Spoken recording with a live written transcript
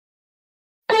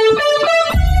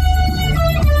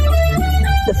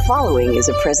following is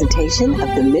a presentation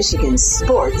of the Michigan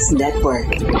Sports Network.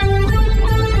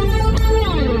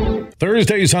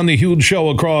 Thursdays on the Huge Show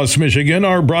across Michigan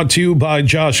are brought to you by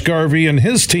Josh Garvey and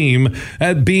his team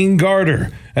at Beene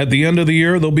Garter. At the end of the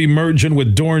year, they'll be merging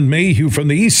with Doeren Mayhew from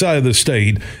the east side of the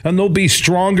state, and they'll be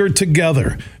stronger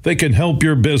together. They can help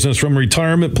your business from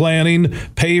retirement planning,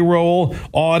 payroll,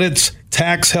 audits,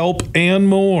 tax help, and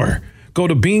more. Go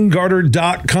to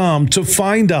BeaneGarter.com to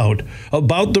find out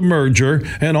about the merger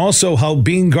and also how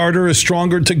Beene Garter is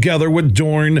stronger together with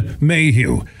Doeren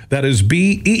Mayhew. That is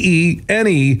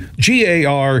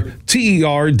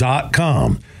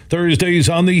BeeneGarter.com. Thursdays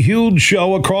on the Huge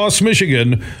Show across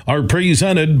Michigan are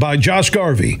presented by Josh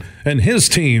Garvey and his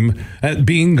team at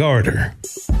Beene Garter.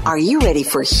 Are you ready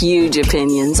for huge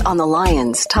opinions on the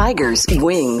Lions, Tigers,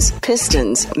 Wings,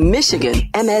 Pistons, Michigan,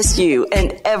 MSU,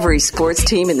 and every sports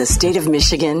team in the state of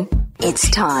Michigan? It's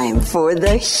time for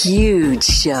the Huge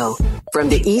Show. From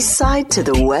the east side to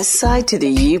the west side to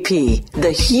the UP,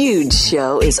 the Huge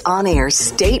Show is on air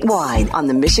statewide on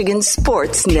the Michigan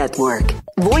Sports Network.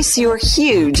 Voice your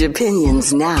huge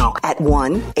opinions now at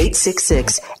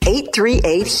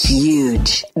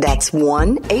 1-866-838-HUGE. That's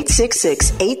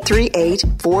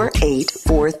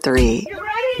 1-866-838-4843.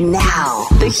 Now,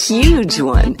 the huge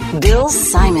one, Bill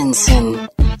Simonson.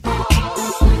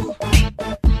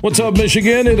 What's up,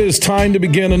 Michigan? It is time to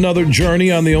begin another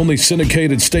journey on the only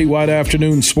syndicated statewide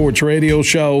afternoon sports radio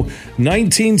show,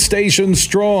 19 stations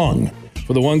strong.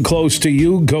 For the one close to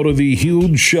you, go to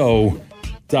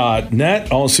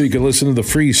thehugeshow.net. Also, you can listen to the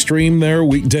free stream there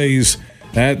weekdays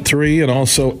at 3 and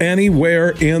also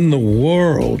anywhere in the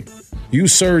world. You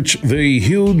search The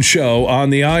Huge Show on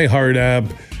the iHeart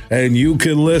app and you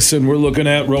can listen. We're looking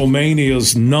at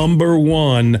Romania's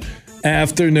 #1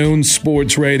 afternoon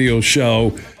sports radio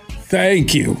show.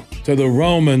 Thank you to the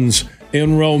Romans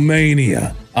in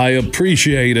Romania. I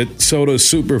appreciate it. So does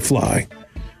Superfly.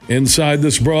 Inside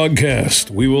this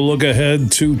broadcast, we will look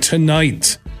ahead to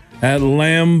tonight at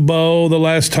Lambeau. The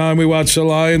last time we watched the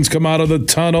Lions come out of the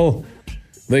tunnel,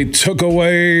 they took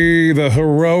away the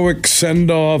heroic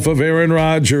send-off of Aaron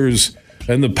Rodgers,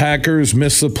 and the Packers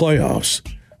missed the playoffs.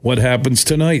 What happens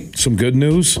tonight? Some good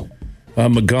news.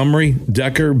 Montgomery,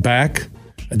 Decker back.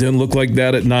 It didn't look like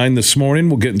that at 9 this morning.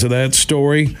 We'll get into that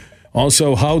story.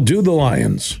 Also, how do the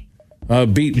Lions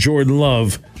beat Jordan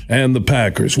Love and the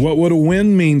Packers? What would a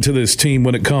win mean to this team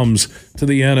when it comes to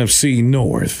the NFC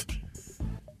North?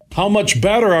 How much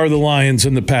better are the Lions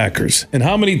and the Packers? And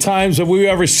how many times have we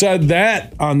ever said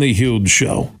that on the Huge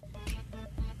Show?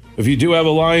 If you do have a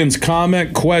Lions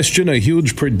comment, question, a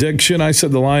huge prediction, I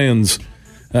said the Lions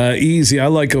easy. I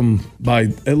like them by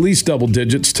at least double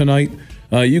digits tonight.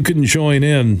 You can join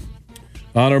in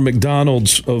on our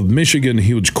McDonald's of Michigan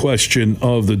huge question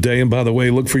of the day. And by the way,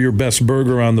 look for your best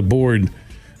burger on the board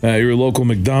at your local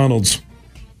McDonald's.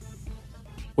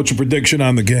 What's your prediction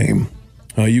on the game?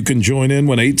 You can join in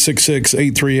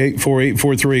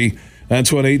 1-866-838-4843.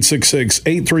 That's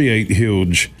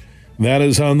 1-866-838-HUGE. That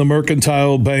is on the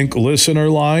Mercantile Bank listener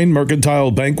line.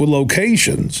 Mercantile Bank with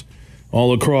locations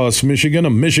all across Michigan, a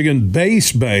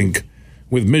Michigan-based bank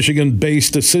with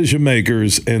Michigan-based decision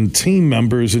makers and team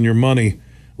members, and your money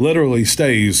literally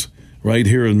stays right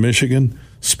here in Michigan.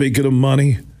 Speaking of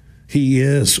money, he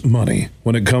is money.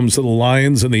 When it comes to the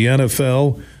Lions and the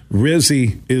NFL,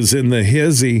 Rizzy is in the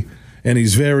hizzy, and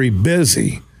he's very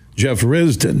busy. Jeff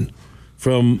Risdon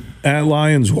from at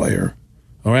Lions Wire,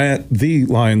 or at the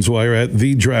Lions Wire, at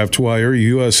the Draft Wire,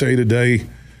 USA Today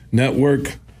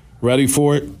Network, ready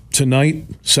for it. Tonight,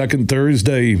 second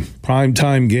Thursday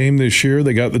primetime game this year.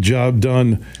 They got the job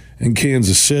done in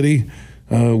Kansas City.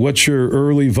 What's your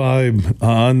early vibe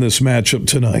on this matchup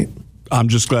tonight? I'm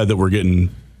just glad that we're getting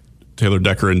Taylor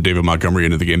Decker and David Montgomery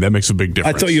into the game. That makes a big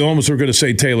difference. I thought you almost were going to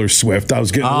say Taylor Swift. I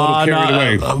was getting a little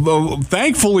carried away.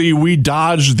 Thankfully, we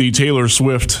dodged the Taylor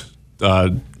Swift,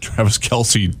 Travis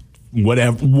Kelce,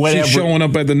 whatever. She's showing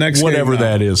up at the next whatever game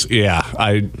that is. Yeah,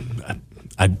 I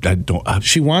don't.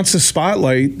 She wants the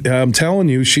spotlight. I'm telling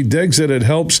you, she digs it. It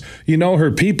helps. You know, her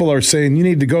people are saying you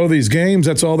need to go to these games.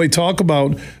 That's all they talk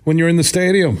about when you're in the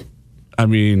stadium. I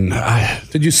mean,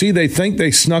 did you see? They think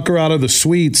they snuck her out of the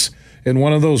suites in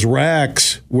one of those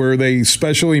racks where they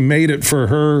specially made it for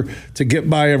her to get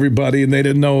by everybody, and they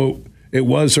didn't know it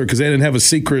was her because they didn't have a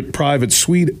secret private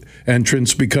suite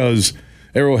entrance because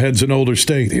Arrowhead's an older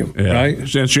stadium, right?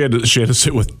 And she had to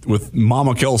sit with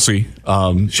Mama Kelce.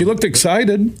 She looked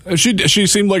excited. She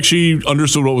seemed like she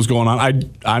understood what was going on.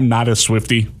 I'm not a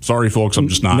Swiftie. Sorry, folks, I'm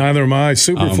just not. Neither am I.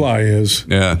 Superfly is.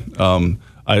 Yeah.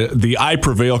 The I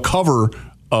Prevail cover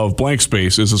of Blank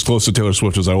Space is as close to Taylor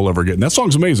Swift as I will ever get. And that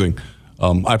song's amazing.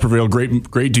 I Prevail,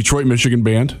 great Detroit, Michigan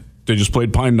band. They just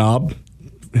played Pine Knob,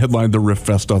 headlined the Riff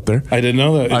Fest out there. I didn't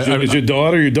know that. Is your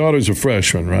daughter? Your daughter's a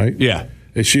freshman, right? Yeah.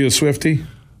 Is she a Swiftie?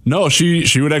 No,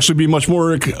 she would actually be much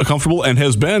more comfortable and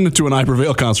has been to an I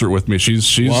Prevail concert with me. She's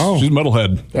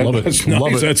metalhead. Love it. That's nice.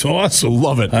 Love it. That's awesome.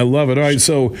 Love it. I love it. All right.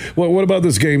 So, what about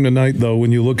this game tonight, though?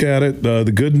 When you look at it,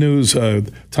 the good news: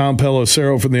 Tom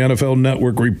Pelissero from the NFL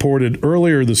Network reported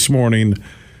earlier this morning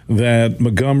that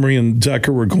Montgomery and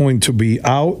Decker were going to be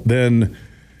out. Then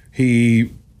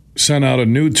he sent out a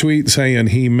new tweet saying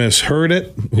he misheard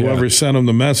it. Whoever sent him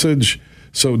the message.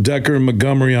 So Decker and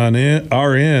Montgomery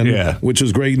are in, which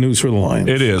is great news for the Lions.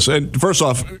 It is. And first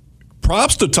off,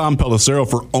 props to Tom Pelissero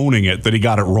for owning it, that he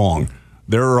got it wrong.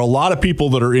 There are a lot of people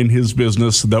that are in his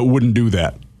business that wouldn't do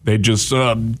that. They just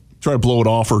try to blow it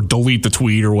off or delete the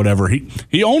tweet or whatever.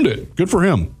 He owned it. Good for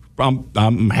him.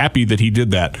 I'm happy that he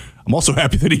did that. I'm also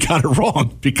happy that he got it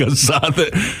wrong because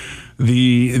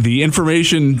the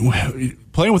information,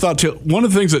 playing without one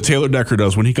of the things that Taylor Decker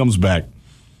does when he comes back,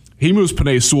 he moves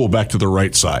Penei Sewell back to the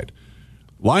right side.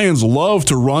 Lions love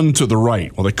to run to the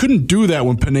right. Well, they couldn't do that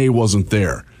when Penei wasn't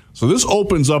there. So this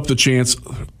opens up the chance.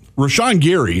 Rashawn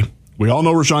Gary, we all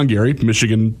know Rashawn Gary,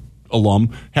 Michigan alum,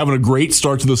 having a great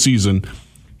start to the season.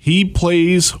 He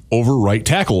plays over right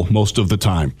tackle most of the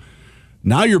time.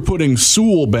 Now you're putting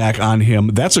Sewell back on him.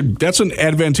 That's an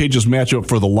advantageous matchup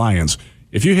for the Lions.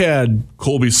 If you had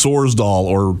Colby Sorsdahl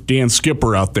or Dan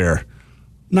Skipper out there,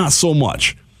 not so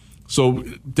much. So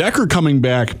Decker coming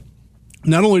back,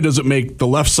 not only does it make the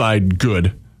left side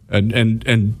good,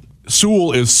 and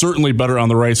Sewell is certainly better on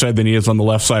the right side than he is on the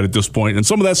left side at this point. And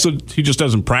some of that's he just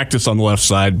doesn't practice on the left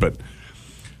side. But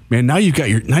man, now you got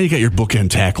your bookend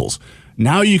tackles.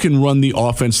 Now you can run the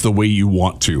offense the way you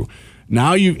want to.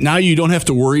 Now you don't have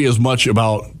to worry as much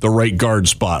about the right guard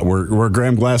spot where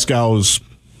Graham Glasgow is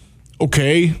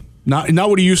okay, not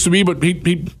what he used to be, but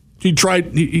he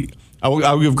tried.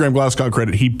 I'll give Graham Glasgow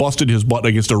credit. He busted his butt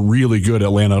against a really good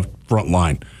Atlanta front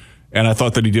line, and I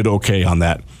thought that he did okay on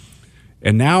that.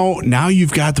 And now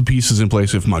you've got the pieces in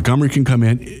place. If Montgomery can come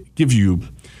in, give you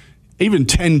even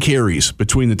 10 carries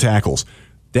between the tackles,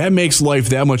 that makes life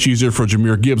that much easier for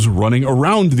Jahmyr Gibbs running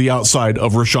around the outside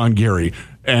of Rashawn Gary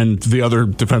and the other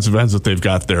defensive ends that they've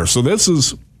got there. So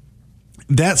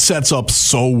that sets up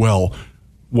so well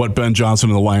what Ben Johnson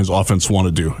and the Lions offense want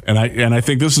to do. And I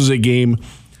think this is a game.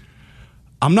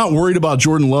 I'm not worried about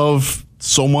Jordan Love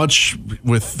so much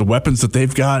with the weapons that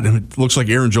they've got. And it looks like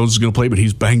Aaron Jones is going to play, but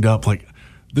he's banged up. Like,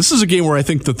 this is a game where I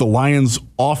think that the Lions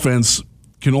offense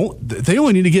they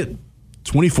only need to get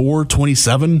 24,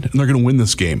 27, and they're going to win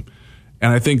this game.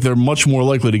 And I think they're much more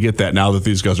likely to get that now that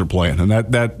these guys are playing. And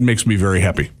that makes me very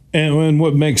happy. And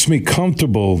what makes me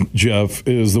comfortable, Jeff,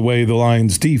 is the way the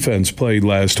Lions defense played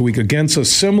last week against a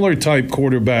similar type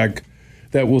quarterback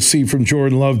that we'll see from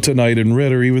Jordan Love tonight and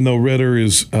Ritter, even though Ritter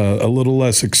is a little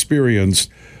less experienced.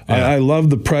 Yeah. I love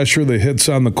the pressure, the hits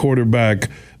on the quarterback,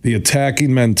 the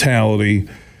attacking mentality.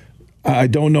 I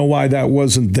don't know why that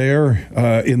wasn't there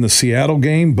in the Seattle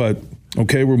game, but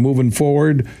okay, we're moving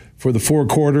forward. For the 4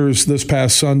 quarters this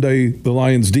past Sunday, the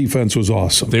Lions' defense was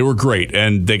awesome. They were great,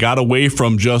 and they got away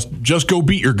from just go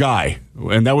beat your guy.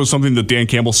 And that was something that Dan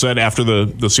Campbell said after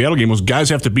the Seattle game was guys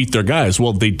have to beat their guys.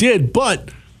 Well, they did, but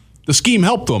the scheme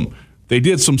helped them. They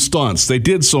did some stunts. They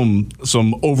did some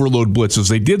overload blitzes.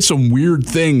 They did some weird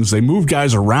things. They moved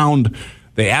guys around.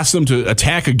 They asked them to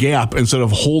attack a gap instead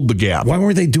of hold the gap. Why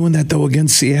were they doing that, though,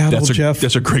 against Seattle, Jeff?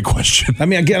 That's a great question. I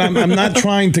mean, again, I'm not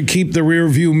trying to keep the rear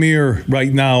view mirror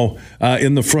right now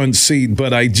in the front seat,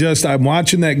 but I'm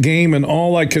watching that game, and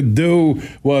all I could do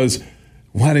was,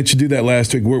 why didn't you do that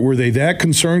last week? Were they that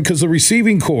concerned? Because the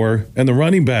receiving core and the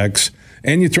running backs,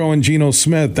 and you throw in Geno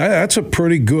Smith, that's a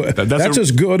pretty good, that's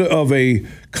as good of a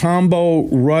combo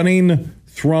running,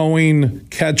 throwing,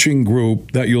 catching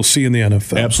group that you'll see in the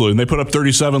NFL. Absolutely. And they put up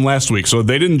 37 last week, so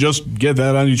they didn't just get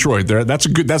that on Detroit. That's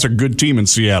a good team in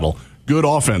Seattle. Good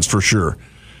offense for sure.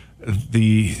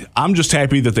 I'm just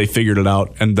happy that they figured it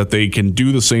out and that they can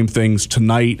do the same things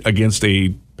tonight against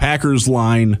a Packers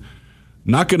line.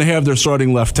 Not going to have their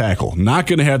starting left tackle. Not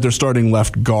going to have their starting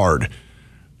left guard.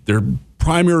 Their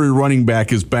primary running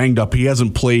back is banged up. He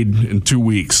hasn't played in 2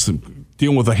 weeks,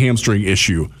 dealing with a hamstring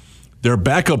issue. Their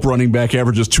backup running back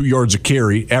averages 2 yards a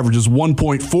carry, averages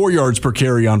 1.4 yards per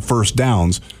carry on first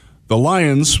downs. The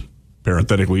Lions,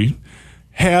 parenthetically,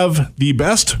 have the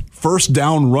best first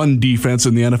down run defense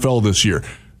in the NFL this year.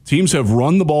 Teams have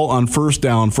run the ball on first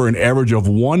down for an average of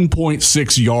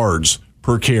 1.6 yards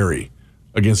per carry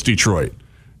against Detroit.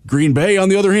 Green Bay, on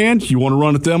the other hand, you want to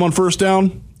run at them on first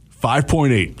down?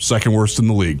 5.8, second worst in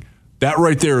the league. That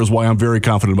right there is why I'm very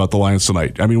confident about the Lions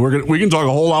tonight. I mean, we can talk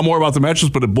a whole lot more about the matches,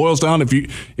 but it boils down,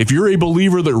 if you're a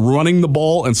believer that running the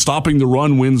ball and stopping the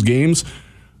run wins games,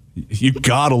 you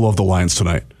gotta love the Lions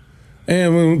tonight.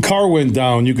 And when Carr went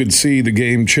down, you could see the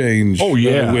game change. Oh,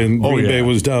 yeah. When Green Bay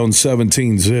was down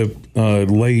 17-zip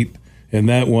late in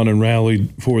that one and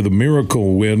rallied for the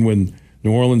miracle win when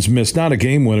New Orleans missed, not a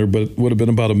game winner, but it would have been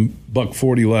about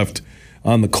 $1:40 left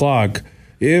on the clock.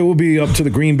 It will be up to the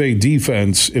Green Bay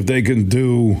defense if they can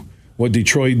do what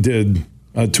Detroit did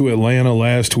to Atlanta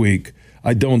last week.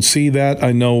 I don't see that.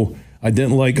 I know I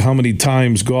didn't like how many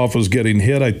times Goff was getting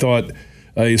hit. I thought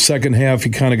second half he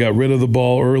kind of got rid of the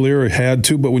ball earlier. It had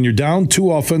to. But when you're down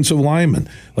 2 offensive linemen,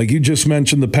 like you just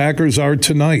mentioned the Packers are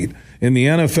tonight in the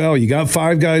NFL, you got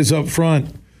 5 guys up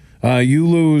front. You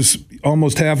lose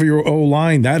almost half of your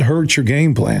O-line. That hurts your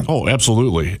game plan. Oh,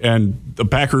 absolutely. And the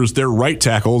Packers, their right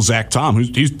tackle, Zach Tom,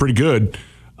 he's pretty good.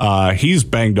 He's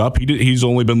banged up. He's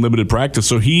only been limited practice,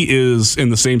 so he is in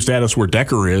the same status where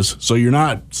Decker is. So you're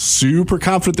not super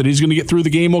confident that he's going to get through the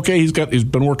game okay. He's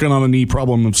been working on a knee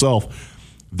problem himself.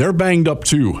 They're banged up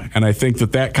too, and I think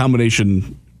that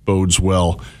combination bodes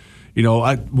well. You know,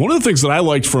 one of the things that I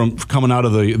liked from coming out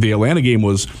of the Atlanta game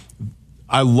was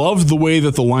I loved the way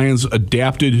that the Lions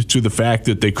adapted to the fact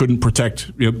that they couldn't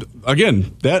protect. You know,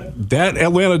 again, that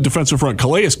Atlanta defensive front,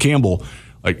 Calais Campbell,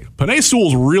 like Penei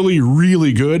Sewell's really,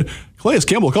 really good. Calais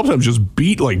Campbell a couple times just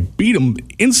beat him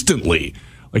instantly.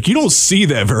 Like you don't see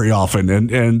that very often.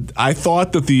 And I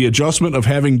thought that the adjustment of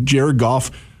having Jared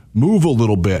Goff move a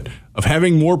little bit, of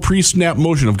having more pre-snap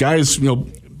motion, of guys, you know,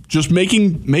 just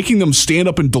making them stand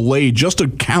up and delay just to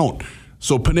count.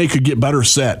 So Penei could get better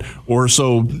set, or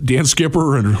so Dan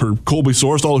Skipper or Colby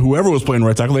Sorsdahl, whoever was playing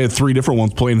right tackle, they had 3 different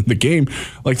ones playing in the game.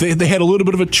 Like they had a little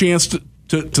bit of a chance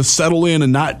to settle in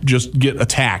and not just get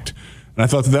attacked. And I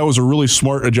thought that was a really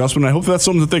smart adjustment. I hope that's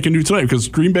something that they can do tonight because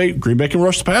Green Bay can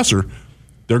rush the passer.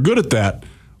 They're good at that.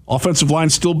 Offensive line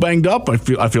still banged up. I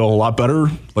feel a lot better,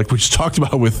 like we just talked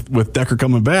about with Decker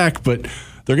coming back, but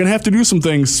they're going to have to do some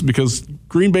things because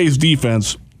Green Bay's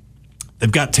defense,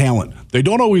 they've got talent. They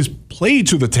don't always play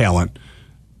to the talent,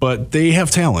 but they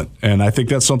have talent. And I think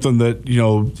that's something that, you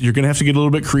know, you're going to have to get a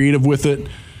little bit creative with it.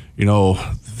 You know,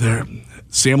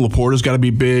 Sam Laporta's got to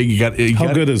be big.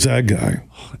 How good is that guy?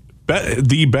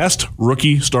 The best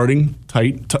rookie starting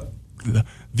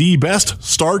the best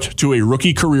start to a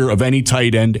rookie career of any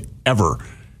tight end ever.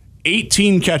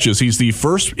 18 catches. He was the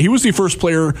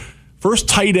first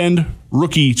tight end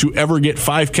rookie to ever get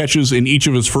 5 catches in each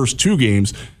of his first 2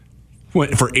 games.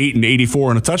 Went for 8 and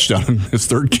 84 and a touchdown in his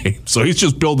 3rd game. So he's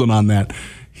just building on that.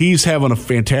 He's having a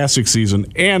fantastic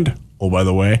season. And, oh, by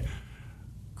the way,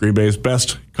 Green Bay's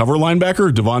best cover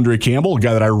linebacker, Devondre Campbell, a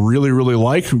guy that I really, really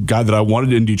like, a guy that I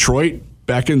wanted in Detroit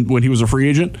back when he was a free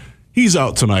agent. He's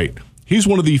out tonight. He's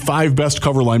one of the 5 best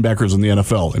cover linebackers in the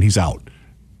NFL, and he's out.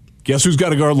 Guess who's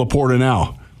got to guard Laporta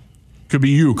now? Could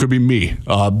be you, could be me.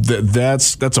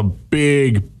 That's a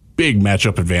big, big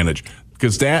matchup advantage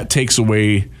because that takes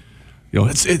away. You know,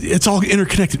 it's all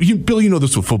interconnected. Bill, you know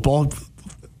this with football.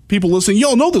 People listening,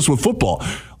 y'all know this with football.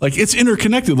 Like, it's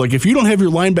interconnected. Like, if you don't have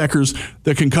your linebackers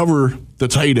that can cover the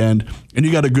tight end and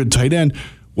you got a good tight end,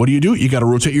 what do? You got to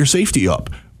rotate your safety up.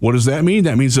 What does that mean?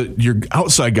 That means that your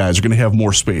outside guys are going to have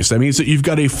more space. That means that you've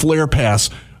got a flare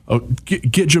pass. Get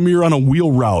Jameer on a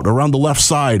wheel route around the left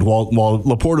side while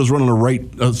Laporta's running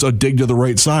a dig to the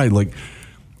right side. Like,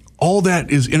 all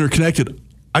that is interconnected.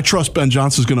 I trust Ben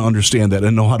Johnson's going to understand that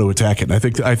and know how to attack it. And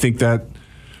I think that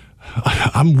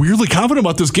I'm weirdly confident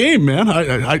about this game, man.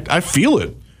 I feel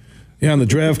it. Yeah, on the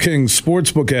DraftKings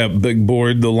Sportsbook app, Big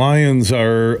Board, the Lions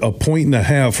are a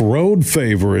 1.5 road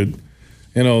favorite.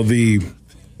 You know, the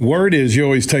word is you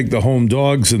always take the home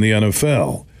dogs in the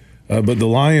NFL. But the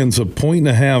Lions a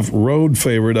 1.5 road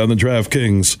favorite on the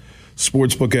DraftKings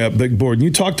Sportsbook app, Big Board. And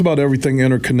you talked about everything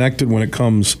interconnected when it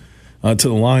comes to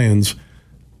the Lions.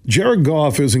 Jared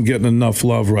Goff isn't getting enough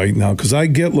love right now because I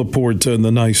get Laporta and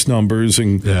the nice numbers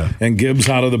and Gibbs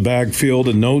out of the backfield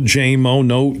and no J-Mo,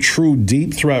 no true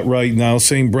deep threat right now.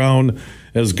 St. Brown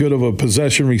as good of a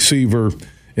possession receiver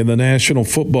in the National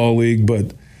Football League.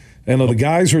 But the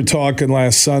guys were talking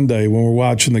last Sunday when we were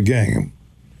watching the game.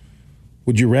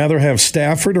 Would you rather have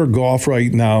Stafford or Goff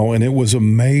right now? And it was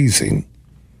amazing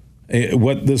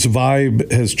what this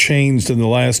vibe has changed in the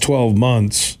last 12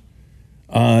 months.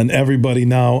 And everybody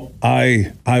now,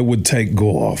 I would take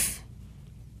Goff.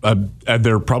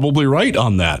 They're probably right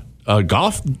on that.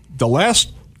 Goff,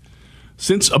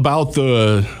 since about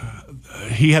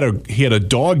he had a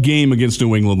dog game against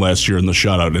New England last year in the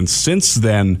shutout, and since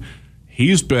then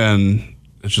he's been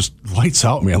it's just lights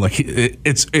out, man. Like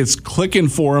it's clicking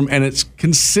for him, and it's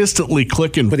consistently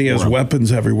clicking. But he has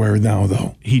weapons everywhere now,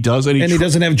 though. He does, and he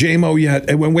doesn't have J-Mo yet.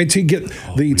 And wait till you get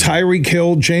the Tyreek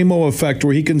Hill J-Mo effect,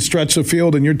 where he can stretch the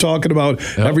field, and you're talking about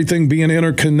everything being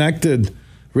interconnected.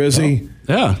 Rizzy,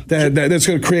 that's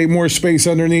going to create more space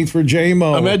underneath for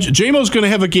J-Mo. Imagine J-Mo's going to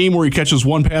have a game where he catches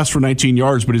one pass for 19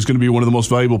 yards, but he's going to be one of the most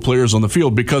valuable players on the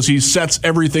field because he sets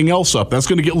everything else up. That's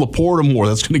going to get Laporta more.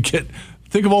 That's going to get.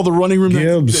 Think of all the running room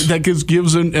that gives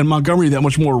Gibbs and Montgomery that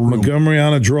much more room. Montgomery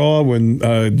on a draw when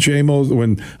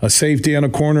when a safety and a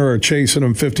corner are chasing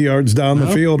him 50 yards down the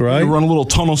field, right? You run a little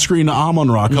tunnel screen to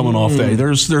Amon-Ra coming off there.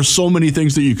 There's so many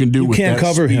things that you can do with that. You can't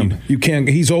cover him. You can't.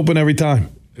 He's open every time.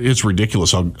 It's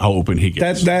ridiculous how open he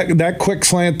gets. That quick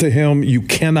slant to him, you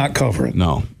cannot cover it.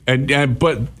 No.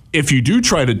 But if you do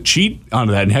try to cheat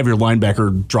onto that and have your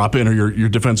linebacker drop in or your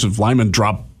defensive lineman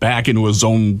drop back into a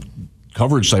zone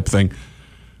coverage type thing,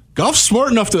 Goff's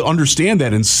smart enough to understand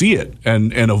that and see it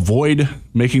and avoid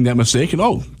making that mistake. And,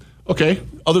 okay,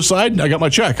 other side, I got my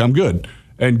check. I'm good.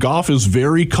 And Goff is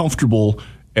very comfortable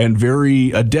and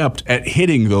very adept at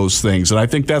hitting those things. And I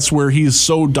think that's where he's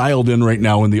so dialed in right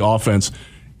now in the offense.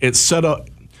 It's set up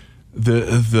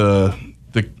the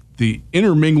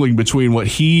intermingling between what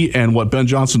he and what Ben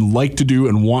Johnson like to do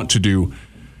and want to do.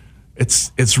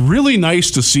 It's really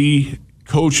nice to see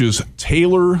coaches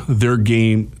tailor their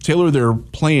game, tailor their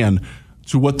plan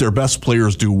to what their best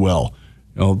players do well.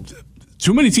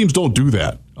 Too many teams don't do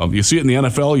that. You see it in the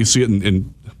NFL. You see it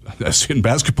I see it in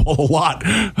basketball a lot.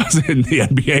 In the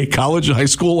NBA, college, high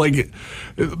school. Like,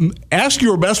 ask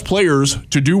your best players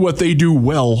to do what they do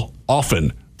well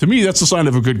often. To me, that's a sign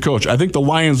of a good coach. I think the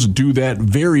Lions do that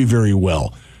very, very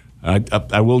well.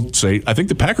 I will say, I think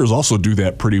the Packers also do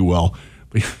that pretty well.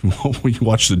 But when you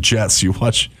watch the Jets, you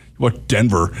watch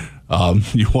Denver.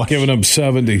 You watch giving up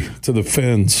 70 to the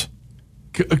Finns.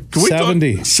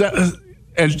 70.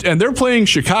 And they're playing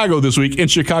Chicago this week in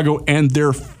Chicago, and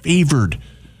they're favored.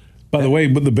 By the way,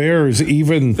 but the Bears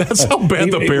even... That's how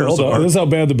bad the Bears are. That's how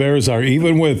bad the Bears are.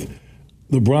 Even with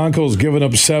the Broncos giving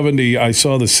up 70, I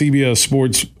saw the CBS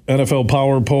Sports NFL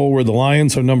Power Poll where the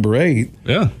Lions are number 8.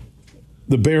 Yeah.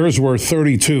 The Bears were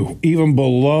 32, even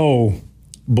below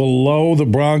the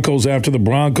Broncos after the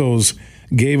Broncos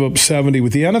gave up 70.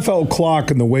 With the NFL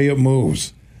clock and the way it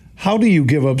moves, how do you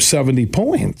give up 70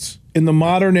 points in the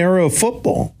modern era of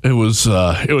football? It was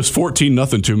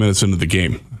 14-0 2 minutes into the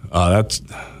game. That's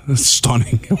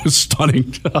stunning. It was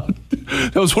stunning.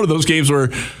 That was one of those games where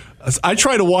I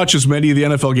try to watch as many of the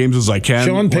NFL games as I can.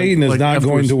 Sean Payton is not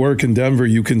going to work in Denver.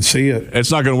 You can see it.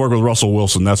 It's not going to work with Russell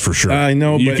Wilson, that's for sure. I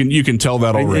know. You can tell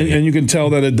that already. And you can tell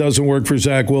that it doesn't work for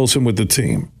Zach Wilson with the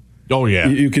team. Oh, yeah.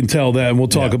 You can tell that, and we'll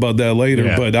talk about that later.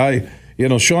 Yeah.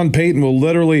 But Sean Payton will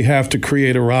literally have to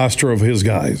create a roster of his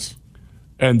guys.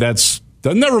 And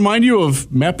doesn't that remind you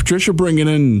of Matt Patricia bringing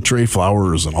in Trey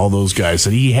Flowers and all those guys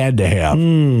that he had to have?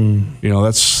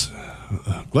 That's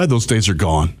glad those days are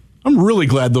gone. I'm really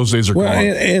glad those days are gone.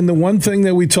 And the one thing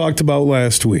that we talked about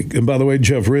last week, and by the way,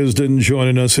 Jeff Risdon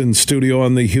joining us in studio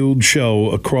on the huge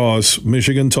show across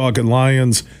Michigan, talking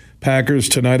Lions, Packers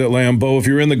tonight at Lambeau. If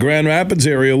you're in the Grand Rapids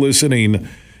area listening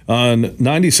on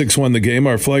 96.1 The Game,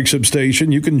 our flagship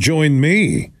station, you can join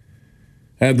me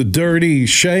at the Dirty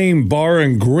Shame Bar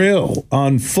and Grill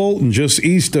on Fulton, just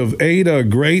east of Ada.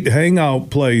 Great hangout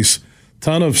place.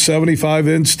 Ton of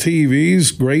 75-inch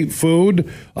TVs, great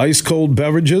food, ice-cold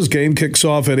beverages. Game kicks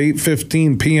off at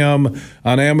 8:15 p.m.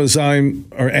 on Amazon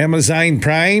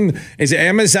Prime. Is it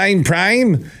Amazon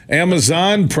Prime?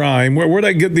 Amazon Prime. Where'd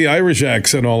I get the Irish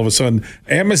accent all of a sudden?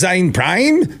 Amazon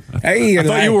Prime? Hey, I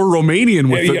thought you were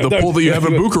Romanian with the pool that you have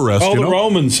in Bucharest. All the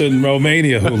Romans in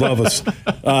Romania who love us.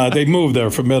 They moved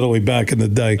there from Italy back in the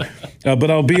day.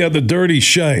 But I'll be at the Dirty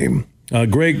Shame.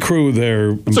 Great crew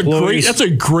there. That's a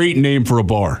great name for a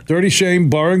bar. Dirty Shame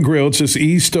Bar and Grill. It's just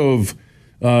east of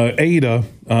Ada,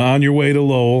 on your way to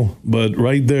Lowell, but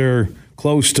right there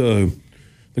close to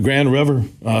the Grand River.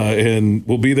 And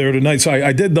we'll be there tonight. So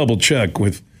I did double check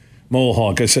with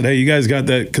Mohawk. I said, hey, you guys got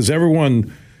that? Because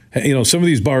everyone, some of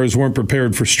these bars weren't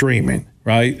prepared for streaming,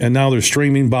 right? And now there's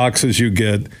streaming boxes you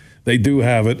get. They do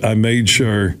have it. I made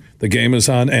sure. The game is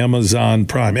on Amazon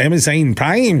Prime. Amazon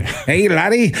Prime. Hey,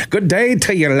 laddie. Good day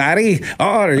to you, laddie.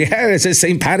 Oh, yeah, it's a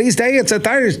St. Patty's Day. It's a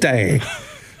Thursday.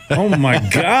 Oh, my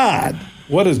God.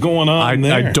 What is going on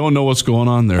there? I don't know what's going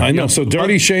on there. I know. So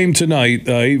Dirty Shame tonight,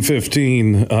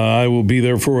 8:15. I will be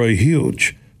there for a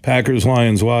huge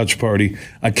Packers-Lions watch party.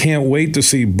 I can't wait to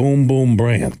see Boom Boom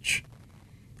Branch.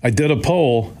 I did a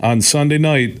poll on Sunday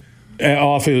night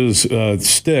off his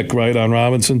stick, right, on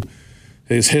Robinson.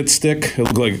 His hit stick, it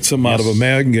looked like something out of a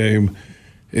Madden game.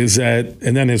 is that,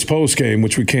 and then his post game,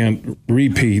 which we can't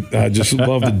repeat. I just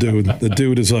love the dude. The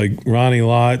dude is like Ronnie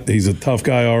Lott. He's a tough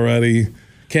guy already.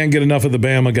 Can't get enough of the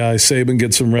Bama guys. Saban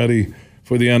gets him ready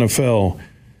for the NFL.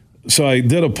 So I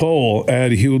did a poll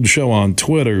at a huge show on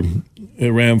Twitter. It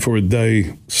ran for a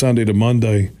day, Sunday to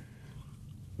Monday.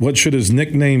 What should his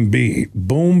nickname be?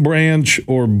 Boom Branch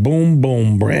or Boom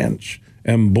Boom Branch?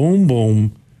 And Boom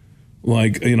Boom,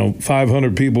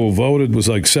 500 people voted, was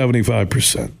like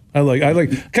 75%. I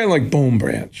kind of like Boom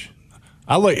Branch.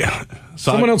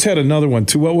 Someone else had another one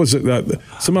too. What was it?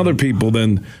 Some other people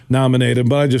then nominated,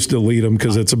 but I just delete them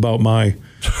because it's about my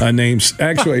names.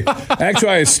 Actually,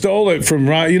 I stole it from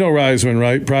Reisman,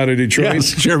 right? Pride of Detroit.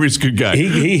 Yes, Jeremy's a good guy.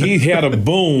 He had a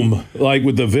boom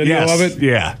with the video of it.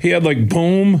 Yeah, he had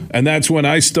boom, and that's when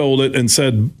I stole it and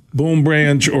said Boom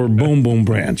Branch or Boom Boom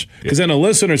Branch. Because then a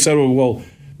listener said, well,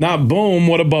 not boom,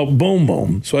 what about boom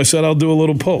boom? So I said I'll do a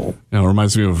little poll. Now it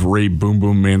reminds me of Ray Boom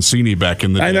Boom Mancini back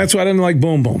in the day. And that's why I didn't like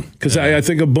boom boom. Because I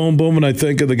think of boom boom and I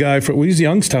think of the guy he's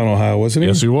Youngstown, Ohio, wasn't he?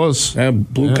 Yes, he was.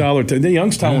 Blue collar.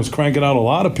 Youngstown was cranking out a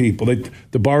lot of people.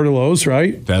 The Bartolos,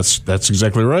 right? That's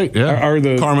exactly right. Yeah. Are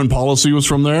the Carmen Policy was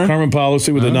from there. Carmen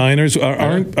Policy with the Niners.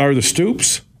 Are the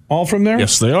Stoops all from there?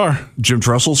 Yes, they are. Jim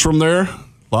Tressel's from there.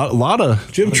 A lot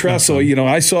of Jim Tressel.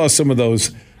 I saw some of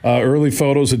those early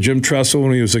photos of Jim Tressel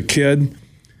when he was a kid.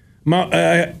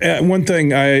 One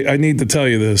thing I need to tell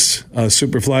you this,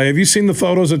 Superfly. Have you seen the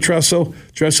photos of Tressel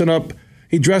dressing up?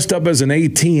 He dressed up as an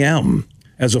ATM,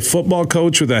 as a football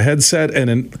coach with a headset and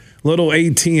a little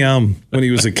ATM when he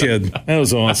was a kid. That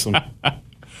was awesome.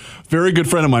 Very good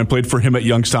friend of mine played for him at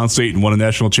Youngstown State and won a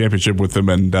national championship with him,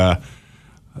 and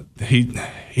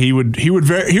he would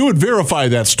verify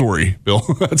that story, Bill.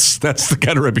 That's the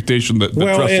kind of reputation that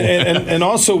Tressel and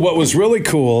also what was really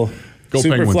cool,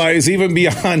 Superfly, is even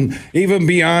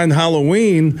beyond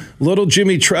Halloween, little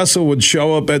Jimmy Tressel would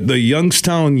show up at the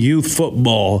Youngstown Youth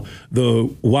Football, the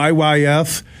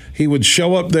YYF. He would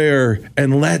show up there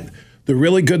and let the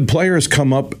really good players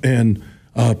come up and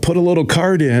put a little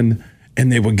card in,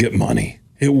 and they would get money.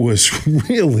 It was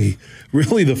really,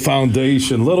 really the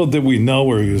foundation. Little did we know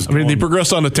where he was going. They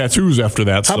progressed on the tattoos after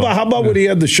that. How about when he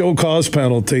had the show cause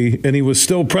penalty and he was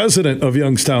still president of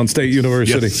Youngstown State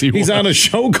University? Yes, He's on a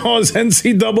show cause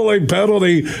NCAA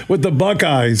penalty with the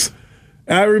Buckeyes.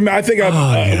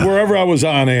 Wherever I was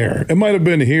on air. It might have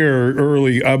been here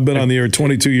early. I've been on the air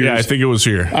 22 years. Yeah, I think it was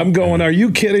here. I'm going, are you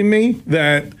kidding me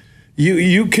that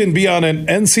you can be on an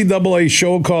NCAA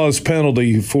show cause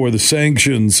penalty for the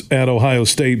sanctions at Ohio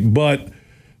State, but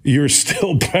you're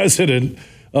still president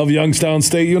of Youngstown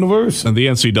State University? And the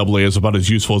NCAA is about as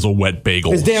useful as a wet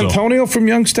bagel. Is D'Antonio from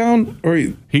Youngstown?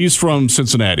 He's from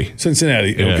Cincinnati.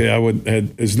 Cincinnati. Yeah.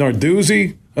 Okay, is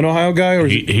Narduzzi an Ohio guy? Or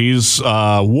he's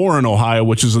Warren, Ohio,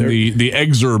 which is in the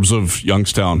exurbs of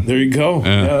Youngstown. There you go.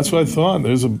 Yeah, that's what I thought.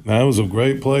 That was a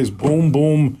great place. Boom,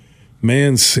 boom.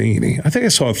 Mancini. I think I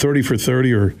saw 30 for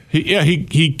 30 or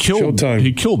he killed Showtime.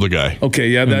 He killed the guy. Okay,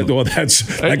 yeah, in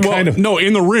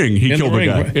the ring he killed the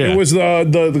guy. Yeah. It was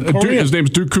the Korean. His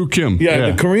name's Duk-Koo Kim. Yeah,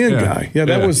 the Korean guy. Yeah,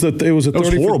 it was a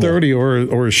 30 for 30 or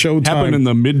a Showtime. Happened in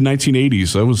the mid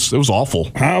 1980s. It was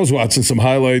awful. I was watching some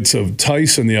highlights of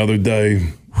Tyson the other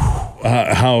day.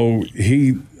 How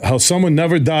someone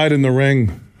never died in the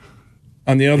ring.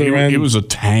 On the other end, he was a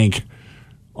tank.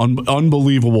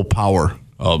 Unbelievable power.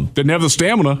 Didn't have the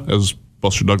stamina, as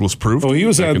Buster Douglas proved. Oh, he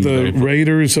was at the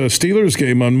Raiders-Steelers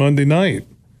game on Monday night.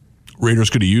 Raiders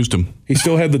could have used him. He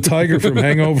still had the tiger from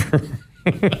Hangover.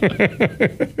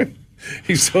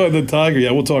 He still had the tiger. Yeah,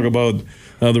 we'll talk about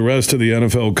the rest of the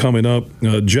NFL coming up.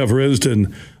 Jeff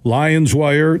Risdon, Lions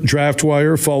Wire, Draft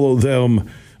Wire. Follow them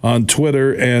on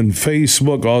Twitter and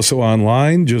Facebook. Also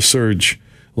online, just search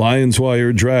Lions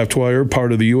Wire, Draft Wire,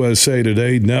 part of the USA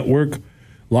Today network.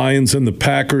 Lions and the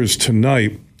Packers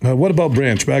tonight. What about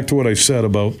Branch? Back to what I said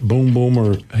about Boom Boom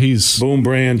or Boom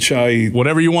Branch.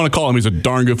 Whatever you want to call him, he's a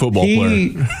darn good football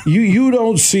player. You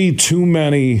don't see too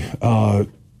many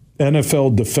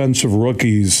NFL defensive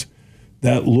rookies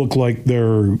that look like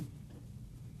they're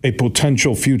a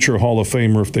potential future Hall of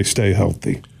Famer if they stay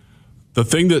healthy. The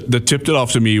thing that tipped it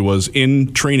off to me was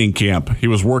in training camp, he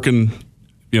was working,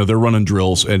 they're running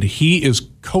drills, and he is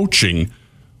coaching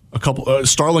a couple,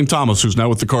 Starling Thomas, who's now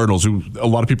with the Cardinals, who a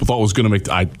lot of people thought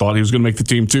I thought he was going to make the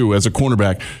team too as a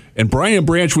cornerback. And Brian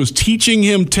Branch was teaching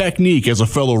him technique as a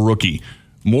fellow rookie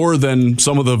more than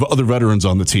some of the other veterans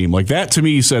on the team. Like that to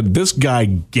me said, this guy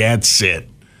gets it.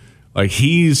 Like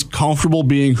he's comfortable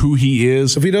being who he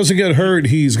is. If he doesn't get hurt,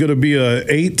 he's going to be a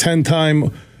 8-10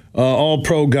 time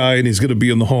all-pro guy, and he's going to be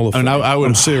in the Hall of Fame.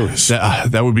 I'm serious.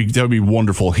 That would be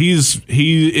wonderful. He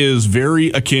is very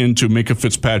akin to Minka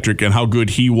Fitzpatrick and how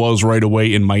good he was right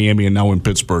away in Miami and now in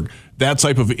Pittsburgh. That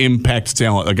type of impact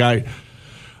talent. A guy,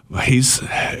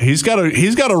 he's got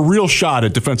a real shot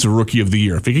at Defensive Rookie of the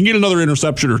Year if he can get another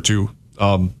interception or two.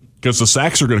 Because the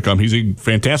sacks are going to come. He's a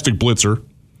fantastic blitzer.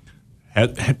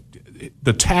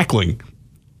 The tackling,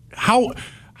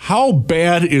 how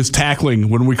bad is tackling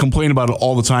when we complain about it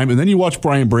all the time? And then you watch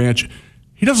Brian Branch,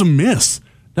 he doesn't miss.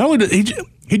 Not only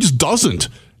he just doesn't.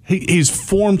 He's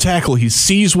form tackle. He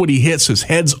sees what he hits. His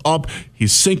head's up.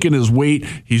 He's sinking his weight.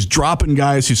 He's dropping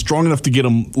guys. He's strong enough to get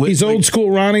them. He's old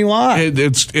school Ronnie Lott.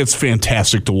 It's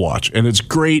fantastic to watch, and it's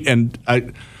great. And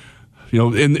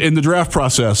in the draft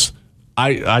process,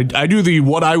 I do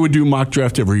what I would do mock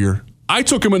draft every year. I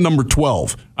took him at number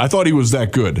 12. I thought he was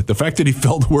that good. The fact that he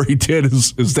fell to where he did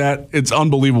is that it's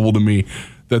unbelievable to me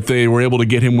that they were able to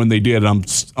get him when they did. I'm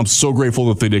so grateful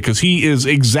that they did because he is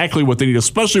exactly what they need,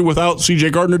 especially without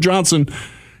C.J. Gardner-Johnson.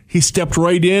 He stepped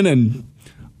right in, and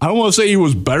I don't want to say he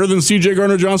was better than C.J.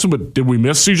 Gardner-Johnson, but did we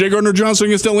miss C.J. Gardner-Johnson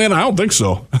against Atlanta? I don't think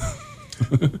so.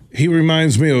 He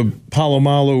reminds me of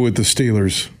Palomalu with the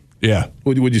Steelers. Yeah.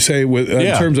 Would you say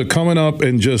in terms of coming up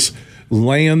and just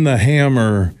laying the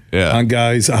hammer on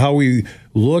guys, how he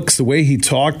looks, the way he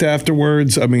talked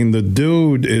afterwards. I mean, the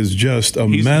dude is just a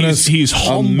menace. He's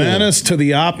humble. A menace to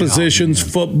the opposition's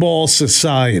football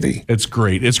society. It's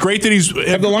great. It's great that he's.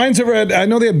 Have the Lions ever had? I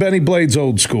know they had Benny Blades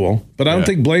old school, but I don't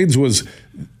think Blades was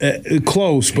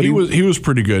close. But he was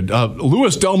pretty good.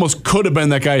 Louis Delmas could have been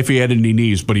that guy if he had any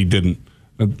knees, but he didn't.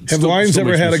 Have the Lions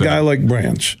ever had a guy like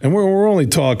Branch? And we're only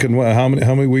talking, how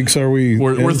many weeks are we?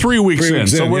 We're 3 weeks in.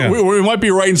 So we might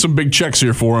be writing some big checks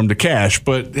here for him to cash,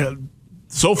 but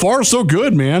so far so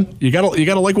good, man. You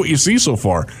gotta like what you see so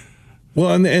far.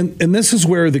 Well, and this is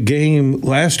where the game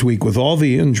last week with all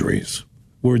the injuries,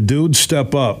 where dudes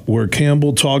step up, where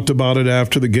Campbell talked about it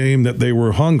after the game that they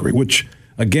were hungry, which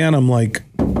again I'm like,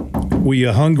 were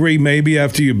you hungry maybe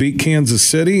after you beat Kansas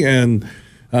City and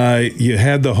you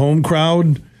had the home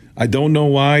crowd? I don't know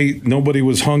why nobody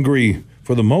was hungry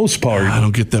for the most part. I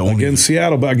don't get that one against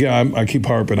Seattle, but again, I keep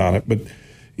harping on it. But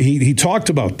he talked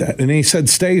about that, and he said,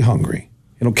 "Stay hungry."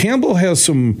 Campbell has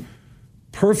some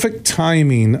perfect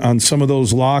timing on some of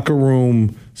those locker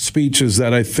room speeches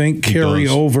that I think carry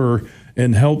over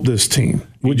and help this team.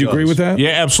 Would you agree with that?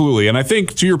 Yeah, absolutely. And I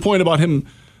think to your point about him,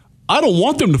 I don't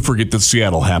want them to forget that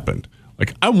Seattle happened.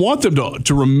 Like, I want them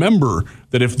to remember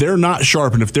that if they're not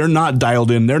sharp and if they're not dialed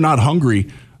in, they're not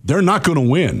hungry, they're not going to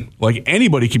win. Like,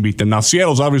 anybody can beat them. Now,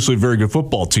 Seattle's obviously a very good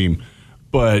football team,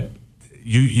 but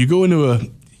you go into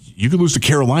you could lose to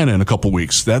Carolina in a couple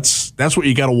weeks. That's what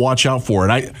you got to watch out for.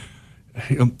 And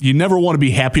you never want to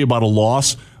be happy about a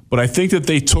loss, but I think that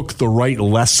they took the right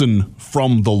lesson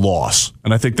from the loss,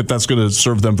 and I think that that's going to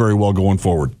serve them very well going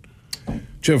forward.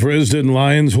 Jeff Risdon,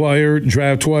 Lions Wire,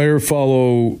 Draft Wire.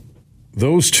 Follow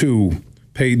those two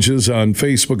pages on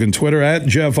Facebook and Twitter at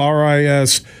Jeff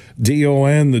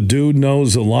RISDON. The dude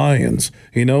knows the Lions.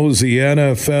 He knows the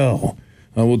NFL.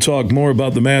 We'll talk more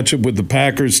about the matchup with the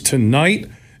Packers tonight.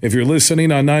 If you're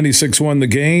listening on 96.1 The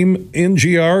Game in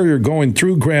GR, you're going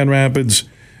through Grand Rapids,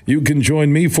 you can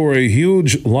join me for a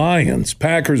huge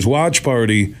Lions-Packers watch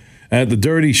party at the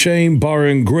Dirty Shame Bar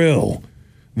and Grill.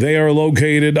 They are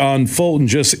located on Fulton,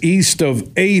 just east of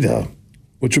Ada,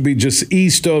 which would be just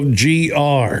east of GR.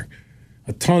 A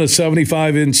ton of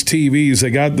 75-inch TVs.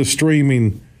 They got the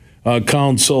streaming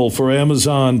console for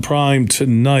Amazon Prime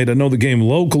tonight. I know the game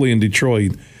locally in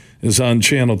Detroit is on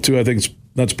Channel 2. I think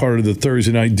that's part of the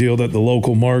Thursday night deal that the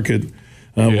local market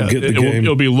will get the game.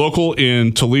 It'll be local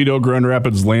in Toledo, Grand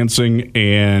Rapids, Lansing,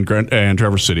 and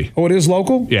Traverse City. Oh, it is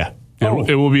local? Yeah.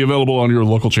 It will be available on your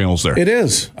local channels there. It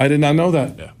is. I did not know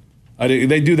that. Yeah.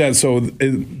 They do that so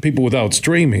people without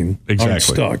streaming aren't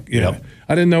stuck. Yeah. Yep.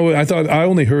 I didn't know. I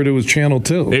only heard it was Channel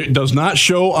 2. It does not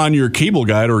show on your cable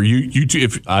guide or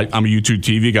YouTube. I'm a YouTube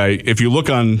TV guy. If you look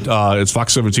on, it's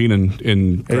Fox 17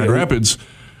 in Grand Rapids,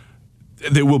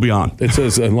 they will be on. It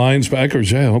says Lions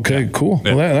Packers. Yeah. Okay. Cool.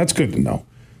 Yeah. Well, that's good to know.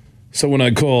 So when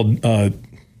I called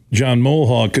John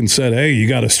Mulhawk and said, "Hey, you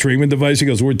got a streaming device?" He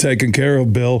goes, "We're taken care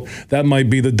of, Bill. That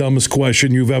might be the dumbest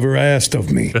question you've ever asked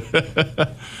of me."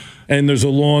 And there's a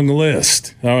long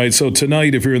list. All right, so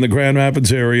tonight, if you're in the Grand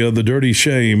Rapids area, the Dirty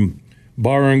Shame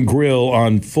Bar and Grill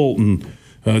on Fulton,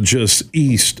 just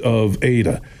east of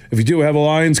Ada. If you do have a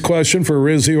Lions question for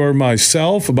Rizzy or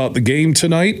myself about the game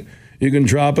tonight, you can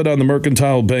drop it on the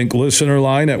Mercantile Bank listener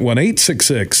line at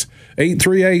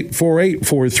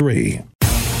 1-866-838-4843.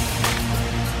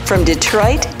 From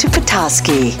Detroit to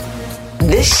Petoskey,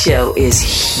 This show is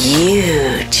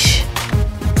huge.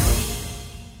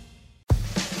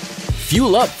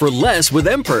 Fuel up for less with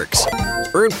M-Perks.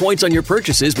 Earn points on your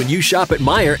purchases when you shop at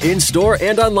Meijer in-store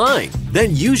and online.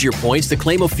 Then use your points to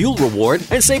claim a fuel reward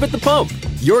and save at the pump.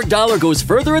 Your dollar goes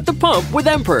further at the pump with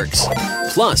M-Perks.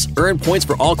 Plus, earn points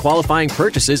for all qualifying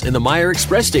purchases in the Meijer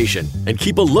Express station. And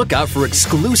keep a lookout for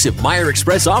exclusive Meijer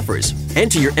Express offers.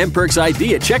 Enter your M-Perks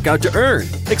ID at checkout to earn.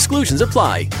 Exclusions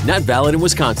apply. Not valid in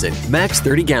Wisconsin. Max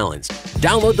 30 gallons.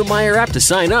 Download the Meijer app to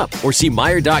sign up or see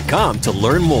Meijer.com to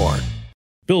learn more.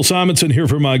 Bill Simonson here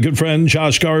for my good friend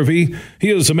Josh Garvey. He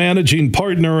is a managing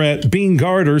partner at Beene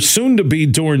Garter, soon to be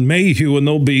Doeren Mayhew, and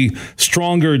they'll be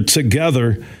stronger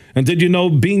together. And did you know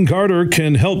Beene Garter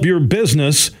can help your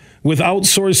business with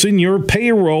outsourcing your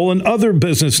payroll and other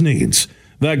business needs?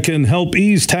 That can help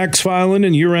ease tax filing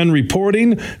and year-end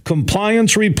reporting,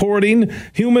 compliance reporting,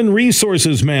 human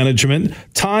resources management,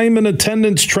 time and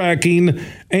attendance tracking,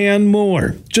 and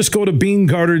more. Just go to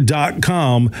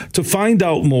BeeneGarter.com to find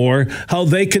out more how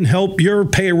they can help your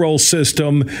payroll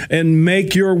system and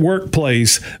make your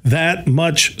workplace that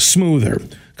much smoother.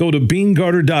 Go to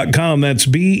BeeneGarter.com. That's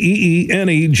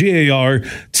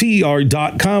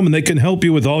BeeneGarter.com, and they can help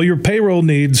you with all your payroll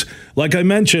needs. Like I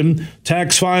mentioned,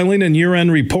 tax filing and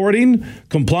year-end reporting,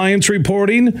 compliance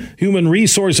reporting, human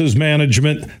resources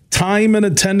management, time and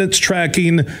attendance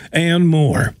tracking, and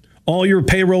more. All your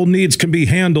payroll needs can be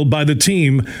handled by the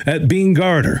team at Beene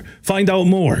Garter. Find out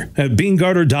more at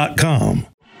BeeneGarter.com.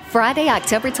 Friday,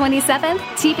 October 27th,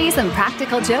 TVs and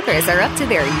Practical Jokers are up to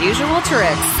their usual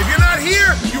tricks. If you're not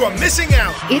here, you are missing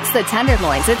out. It's the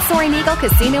Tenderloins at Soaring Eagle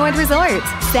Casino and Resort.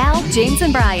 Sal, James,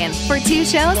 and Brian for 2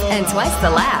 shows and twice the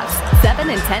laughs. 7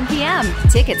 and 10 p.m.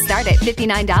 Tickets start at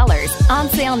 $59. On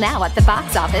sale now at the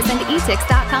box office and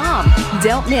etix.com.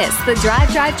 Don't miss the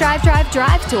Drive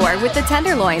Tour with the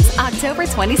Tenderloins, October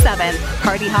 27th.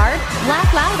 Party hard,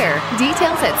 laugh louder.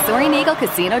 Details at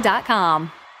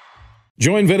SoaringEagleCasino.com.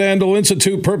 Join Van Andel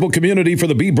Institute Purple Community for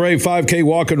the Be Brave 5K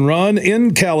Walk and Run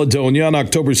in Caledonia on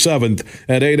October 7th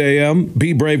at 8 a.m.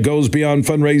 Be Brave goes beyond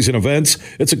fundraising events.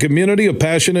 It's a community of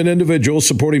passionate individuals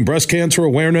supporting breast cancer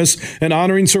awareness and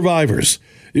honoring survivors.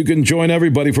 You can join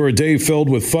everybody for a day filled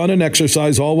with fun and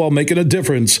exercise, all while making a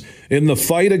difference in the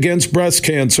fight against breast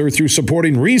cancer through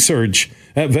supporting research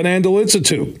at Van Andel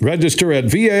Institute. Register at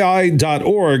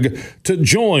vai.org to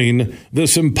join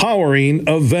this empowering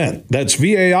event. That's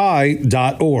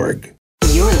vai.org.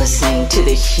 You're listening to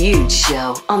The Huge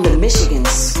Show on the Michigan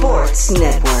Sports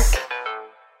Network.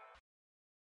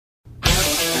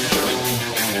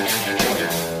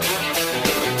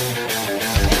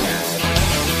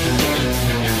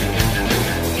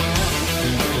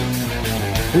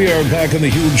 We are back on The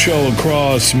Huge Show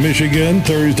across Michigan.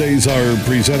 Thursdays are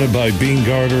presented by Beene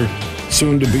Garter,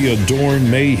 soon to be a Doeren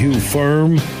Mayhew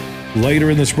firm. Later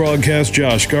in this broadcast,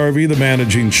 Josh Garvey, the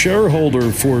managing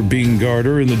shareholder for Beene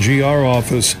Garter in the GR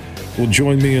office, will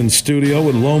join me in studio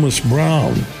with Lomas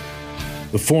Brown,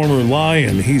 the former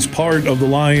Lion. He's part of the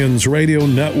Lions radio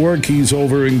network. He's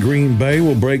over in Green Bay.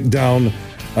 We'll break down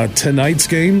tonight's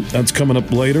game. That's coming up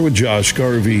later with Josh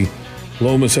Garvey,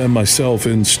 Lomas, and myself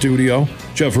in studio.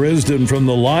 Jeff Risdon from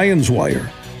the Lions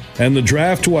Wire and the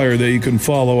Draft Wire that you can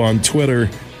follow on Twitter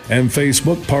and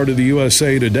Facebook, part of the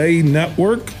USA Today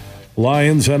network.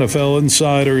 Lions NFL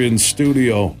Insider in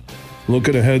studio.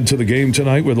 Looking ahead to the game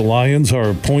tonight where the Lions are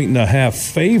a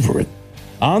 1.5 favorite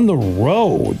on the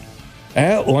road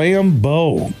at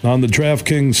Lambeau on the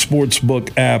DraftKings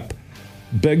Sportsbook app.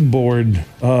 Big board.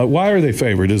 Why are they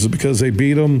favored? Is it because they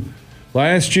beat them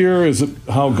last year? Is it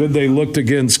how good they looked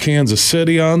against Kansas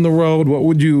City on the road? What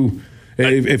would you,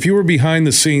 if you were behind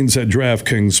the scenes at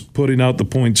DraftKings putting out the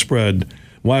point spread,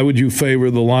 why would you favor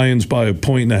the Lions by a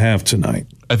 1.5 tonight?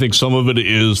 I think some of it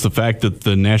is the fact that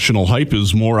the national hype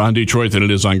is more on Detroit than it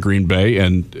is on Green Bay,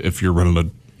 and if you're running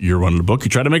a book, you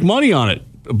try to make money on it.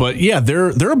 But yeah,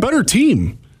 they're a better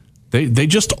team. They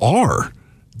just are.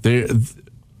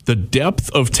 The depth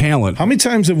of talent. How many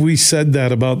times have we said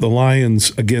that about the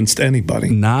Lions against anybody?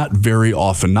 Not very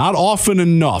often. Not often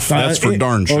enough. That's for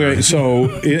darn sure. Okay, so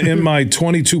in my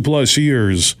 22-plus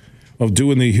years of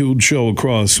doing the Huge Show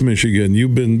across Michigan,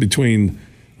 you've been between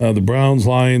the Browns,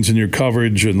 Lions, and your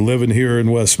coverage and living here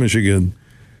in West Michigan,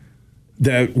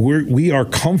 that we are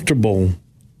comfortable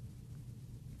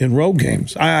in road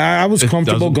games. I was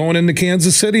comfortable going into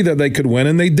Kansas City that they could win,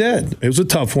 and they did. It was a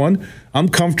tough one. I'm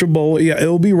comfortable. Yeah,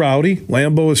 it'll be rowdy.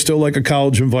 Lambeau is still like a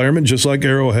college environment, just like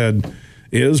Arrowhead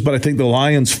is, but I think the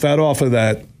Lions fed off of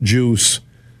that juice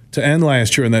to end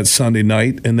last year on that Sunday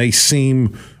night, and they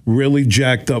seem really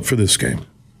jacked up for this game.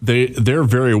 they're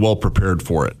very well prepared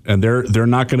for it, and they're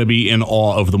not going to be in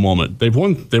awe of the moment. They've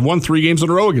won 3 games in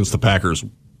a row against the Packers.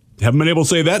 Haven't been able to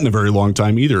say that in a very long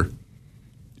time either.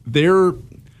 I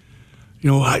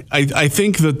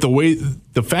think that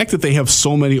the fact that they have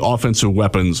so many offensive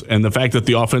weapons, and the fact that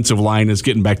the offensive line is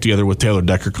getting back together with Taylor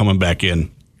Decker coming back in,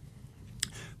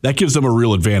 that gives them a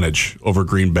real advantage over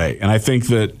Green Bay. And I think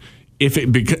that if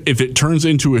it turns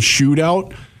into a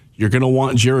shootout, you're going to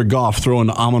want Jared Goff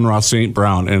throwing Amon-Ra St.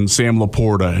 Brown and Sam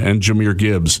Laporta and Jahmyr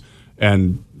Gibbs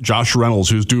and Josh Reynolds,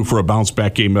 who's due for a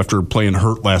bounce-back game after playing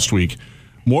hurt last week,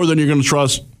 more than you're going to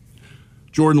trust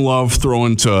Jordan Love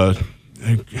throwing to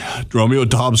Romeo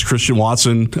Doubs, Christian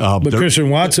Watson. But Christian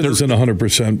Watson isn't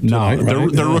 100% tonight,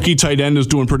 right? Their rookie tight end is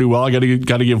doing pretty well. I got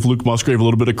to give Luke Musgrave a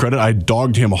little bit of credit. I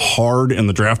dogged him hard in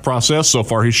the draft process. So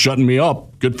far, he's shutting me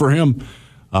up. Good for him.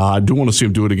 I do want to see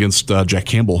him do it against Jack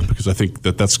Campbell, because I think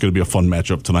that's going to be a fun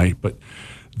matchup tonight. But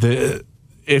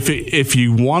if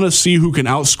you want to see who can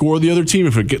outscore the other team,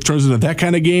 if it turns into that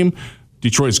kind of game,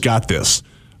 Detroit's got this.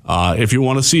 If you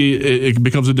want to see it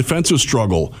becomes a defensive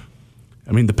struggle,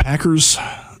 I mean, the Packers,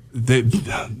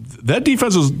 that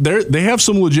defense they have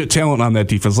some legit talent on that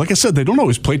defense. Like I said, they don't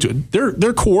always play to it.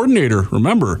 Their coordinator,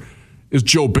 remember, is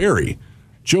Joe Barry.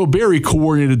 Joe Barry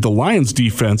coordinated the Lions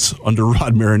defense under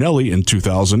Rod Marinelli in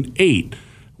 2008,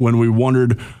 when we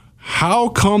wondered, how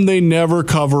come they never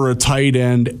cover a tight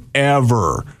end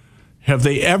ever? Have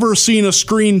they ever seen a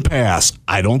screen pass?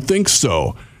 I don't think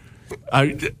so.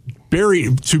 To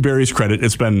Barry's credit,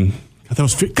 it's been, that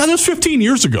was 15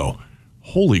 years ago.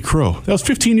 Holy crow. That was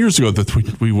 15 years ago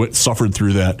that we suffered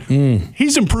through that.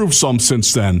 He's improved some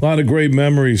since then. A lot of great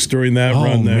memories during that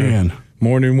run there. Man.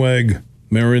 Morningweg,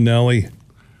 Marinelli.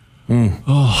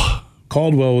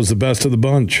 Caldwell was the best of the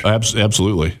bunch.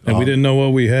 Absolutely. And we didn't know what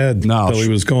we had until he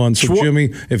was gone. So,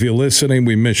 Jimmy, if you're listening,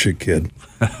 we miss you, kid.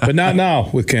 But not now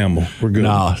with Campbell. We're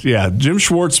good. Jim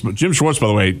Schwartz, by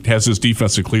the way, has his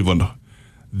defense in Cleveland.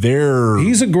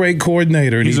 He's a great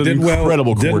coordinator. And he's an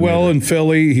incredible coordinator. Did well in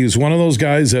Philly. He's one of those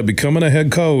guys that becoming a head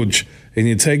coach, and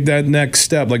you take that next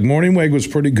step. Like Morningweg was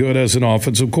pretty good as an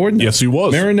offensive coordinator. Yes, he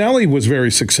was. Marinelli was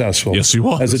very successful. Yes, he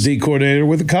was. As a D coordinator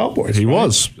with the Cowboys. He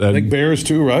was. I think Bears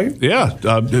too, right? Yeah.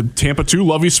 Tampa 2,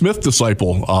 Lovie Smith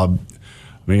disciple.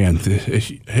 Man,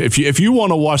 if you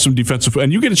want to watch some defensive,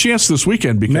 and you get a chance this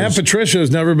weekend, because Matt Patricia has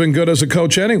never been good as a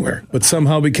coach anywhere, but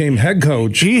somehow became head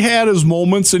coach. He had his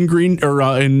moments in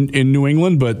in New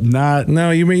England, but not.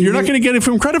 No, you're not going to get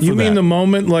him credit for that. You mean the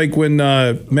moment like when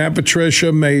Matt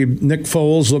Patricia made Nick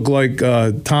Foles look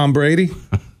like Tom Brady?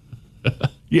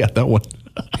 Yeah, that one.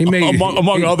 He made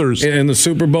among others in the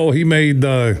Super Bowl. He made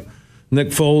Nick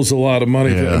Foles a lot of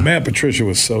money. Yeah. Matt Patricia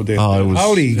was so damn good.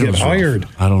 How did he get hired?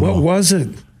 I don't know. What was it?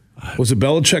 Was it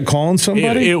Belichick calling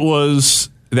somebody?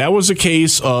 That was a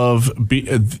case of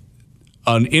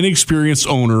an inexperienced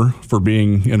owner for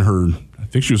being in her, I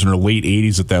think she was in her late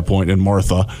 80s at that point, and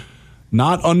Martha,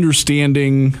 not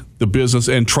understanding the business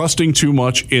and trusting too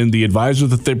much in the advisor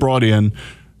that they brought in,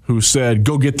 who said,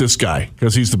 go get this guy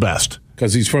because he's the best.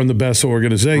 Because he's from the best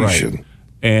organization. Right.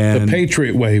 And the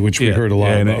Patriot way, which we heard a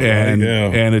lot about.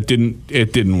 And it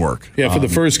didn't work. Yeah, for the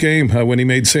first game, when he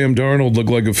made Sam Darnold look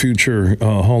like a future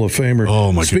Hall of Famer.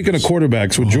 Oh, my Speaking goodness. of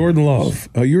quarterbacks, with Jordan Love,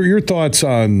 your thoughts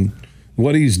on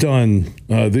what he's done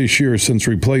this year since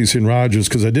replacing Rodgers?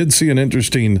 Because I did see an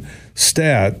interesting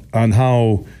stat on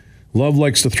how Love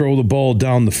likes to throw the ball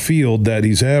down the field, that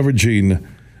he's averaging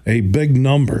a big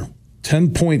number.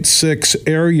 10.6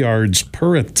 air yards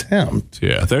per attempt.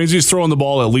 Yeah, that means he's throwing the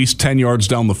ball at least 10 yards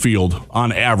down the field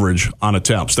on average on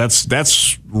attempts.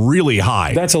 That's really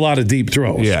high. That's a lot of deep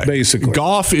throws, basically.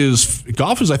 Goff is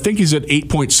I think he's at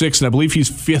 8.6, and I believe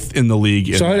he's 5th in the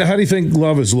league. So how do you think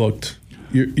Love has looked?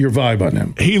 Your vibe on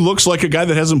him? He looks like a guy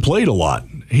that hasn't played a lot.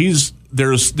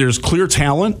 There's clear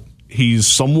talent. He's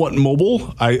somewhat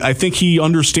mobile. I think he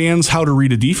understands how to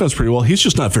read a defense pretty well. He's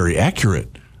just not very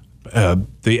accurate.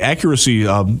 The accuracy,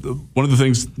 one of the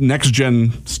things, Next Gen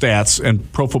Stats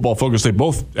and Pro Football Focus, they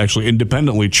both actually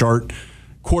independently chart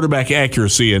quarterback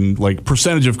accuracy and like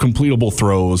percentage of completable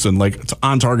throws and like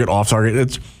on target, off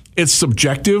target. It's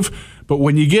subjective, but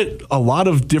when you get a lot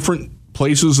of different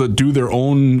places that do their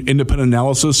own independent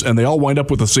analysis and they all wind up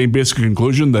with the same basic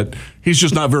conclusion that he's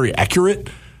just not very accurate,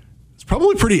 it's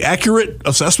probably a pretty accurate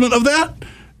assessment of that.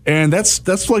 And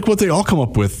that's like what they all come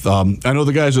up with. I know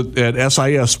the guys at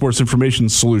SIS, Sports Information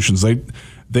Solutions,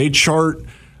 they chart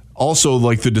also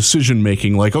like the decision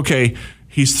making. Like, okay,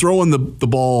 he's throwing the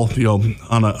ball,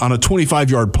 on a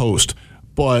 25-yard post,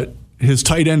 but his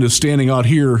tight end is standing out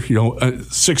here,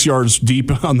 6 yards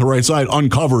deep on the right side,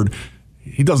 uncovered.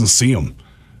 He doesn't see him.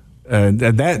 And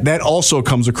that also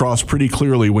comes across pretty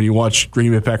clearly when you watch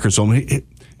Green Bay Packers home.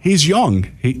 He's young.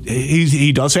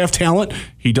 He does have talent.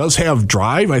 He does have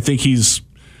drive. I think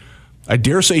I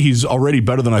dare say he's already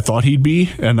better than I thought he'd be,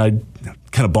 and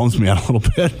kind of bums me out a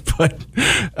little bit. But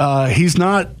he's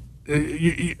not.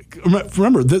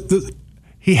 Remember,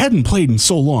 he hadn't played in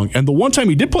so long, and the one time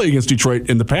he did play against Detroit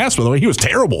in the past, by the way, he was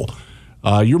terrible.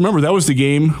 You remember that was the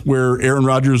game where Aaron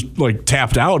Rodgers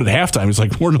tapped out at halftime. He's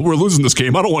like, "We're losing this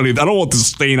game. I don't want this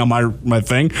stain on my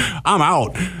thing. I'm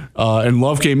out." And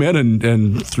Love came in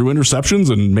and threw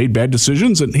interceptions and made bad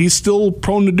decisions, and he's still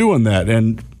prone to doing that.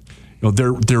 And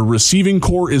their receiving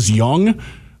core is young.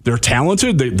 They're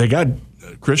talented. They got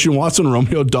Christian Watson,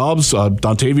 Romeo Doubs,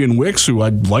 Dontavian Wicks, who I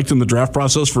liked in the draft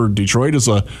process for Detroit as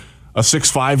a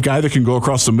 6'5" guy that can go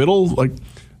across the middle.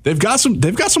 They've got some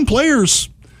players.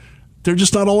 They're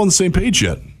just not all on the same page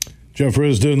yet. Jeff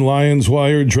Risdon, Lions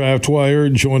Wire, Draft Wire,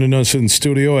 joining us in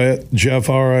studio at Jeff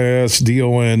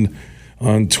RISDON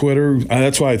on Twitter.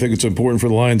 That's why I think it's important for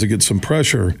the Lions to get some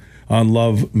pressure on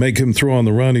Love. Make him throw on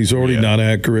the run. He's already not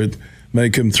accurate.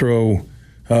 Make him throw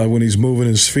when he's moving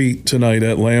his feet tonight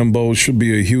at Lambeau. Should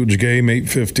be a huge game,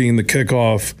 8:15, the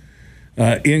kickoff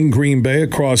in Green Bay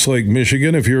across Lake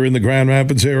Michigan. If you're in the Grand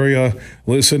Rapids area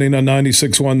listening on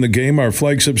 96.1 The Game, our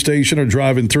flagship station, or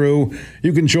driving through,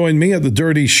 you can join me at the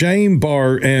Dirty Shame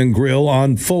Bar and Grill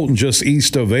on Fulton, just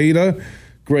east of Ada.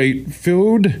 Great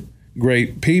food,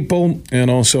 great people, and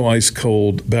also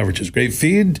ice-cold beverages. Great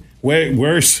feed.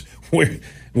 Where is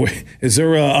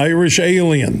there an Irish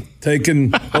alien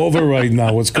taking over right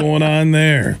now? What's going on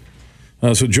there?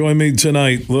 So join me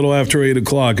tonight, a little after 8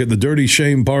 o'clock, at the Dirty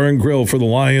Shame Bar and Grill for the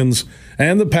Lions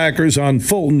and the Packers on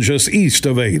Fulton, just east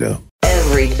of Ada.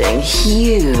 Everything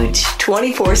huge,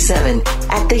 24/7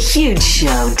 at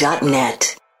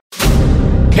thehugeshow.net.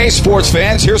 Hey, sports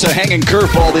fans, here's a hanging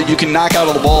curveball that you can knock out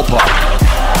of the ballpark.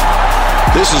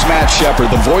 This is Matt Shepard,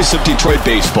 the voice of Detroit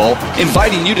baseball,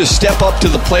 inviting you to step up to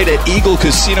the plate at Eagle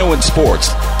Casino and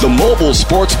Sports, the mobile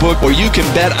sports book where you can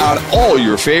bet on all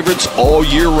your favorites all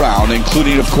year round,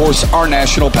 including, of course, our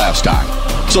national pastime.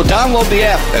 So download the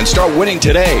app and start winning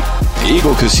today.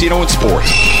 Eagle Casino and Sports.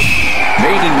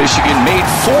 Made in Michigan, made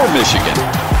for Michigan.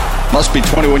 Must be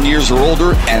 21 years or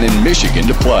older and in Michigan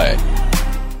to play.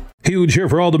 Huge here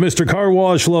for all the Mr. Car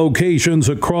Wash locations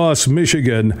across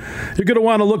Michigan. You're going to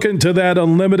want to look into that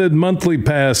unlimited monthly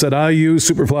pass that I use.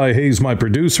 Superfly Hayes, my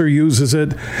producer, uses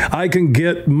it. I can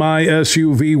get my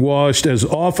SUV washed as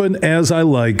often as I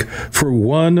like for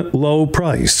one low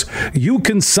price. You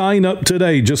can sign up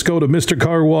today. Just go to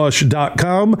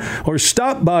MrCarWash.com or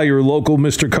stop by your local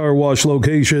Mr. Car Wash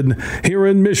location here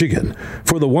in Michigan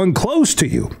for the one close to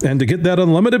you. And to get that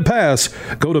unlimited pass,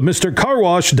 go to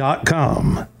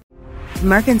MrCarWash.com.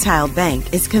 Mercantile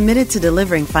Bank is committed to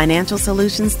delivering financial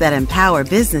solutions that empower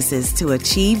businesses to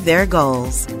achieve their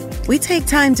goals. We take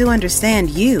time to understand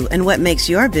you and what makes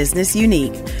your business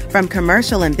unique. From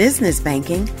commercial and business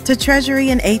banking to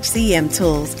treasury and HCM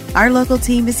tools, our local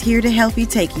team is here to help you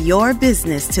take your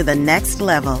business to the next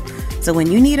level. So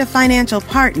when you need a financial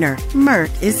partner,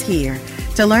 Merc is here.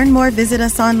 To learn more, visit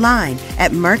us online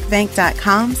at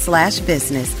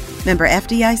mercbank.com/business. Member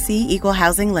FDIC, Equal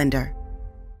Housing Lender.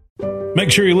 Make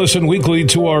sure you listen weekly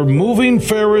to our Moving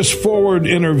Ferris Forward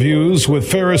interviews with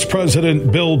Ferris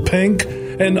President Bill Pink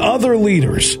and other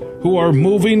leaders who are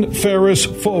moving Ferris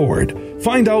forward.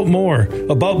 Find out more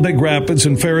about Big Rapids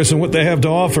and Ferris and what they have to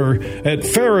offer at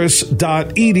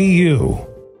ferris.edu.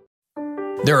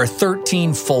 There are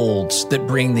 13 folds that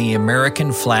bring the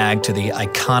American flag to the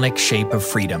iconic shape of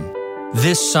freedom.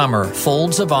 This summer,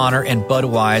 Folds of Honor and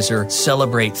Budweiser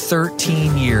celebrate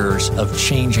 13 years of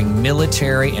changing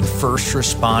military and first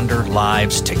responder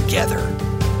lives together.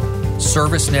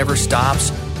 Service never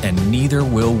stops, and neither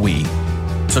will we.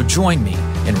 So join me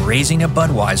in raising a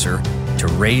Budweiser to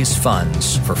raise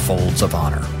funds for Folds of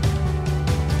Honor.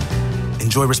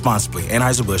 Enjoy responsibly.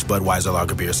 Anheuser-Busch Budweiser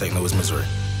Lager Beer, St. Louis, Missouri.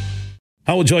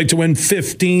 How would you like to win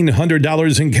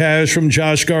 $1,500 in cash from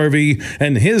Josh Garvey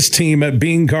and his team at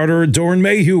Bean Carter Dorn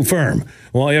Mayhew Firm?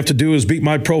 Well, all you have to do is beat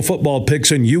my pro football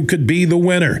picks, and you could be the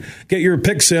winner. Get your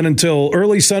picks in until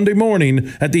early Sunday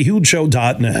morning at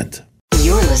thehugeshow.net.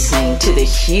 You're listening to The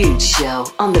Huge Show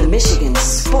on the Michigan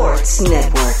Sports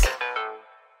Network.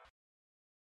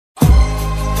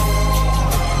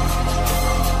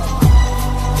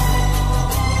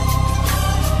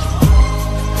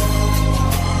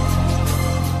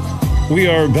 We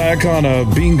are back on a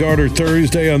Bean Carter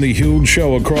Thursday on the Huge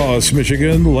Show across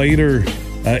Michigan. Later,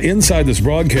 inside this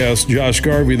broadcast, Josh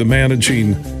Garvey, the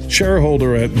managing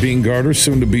shareholder at Bean Carter,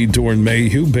 soon to be Dorn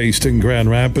Mayhew, based in Grand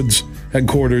Rapids,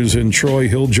 headquarters in Troy.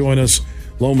 He'll join us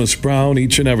Lomas Brown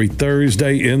each and every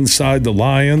Thursday inside the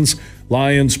Lions.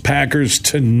 Lions-Packers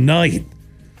tonight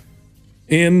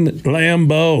in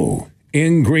Lambeau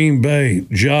in Green Bay.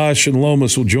 Josh and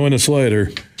Lomas will join us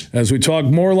later as we talk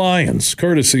more Lions,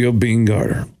 courtesy of Bean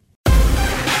Garter.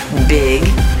 Big,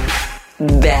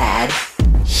 bad,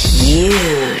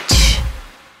 huge.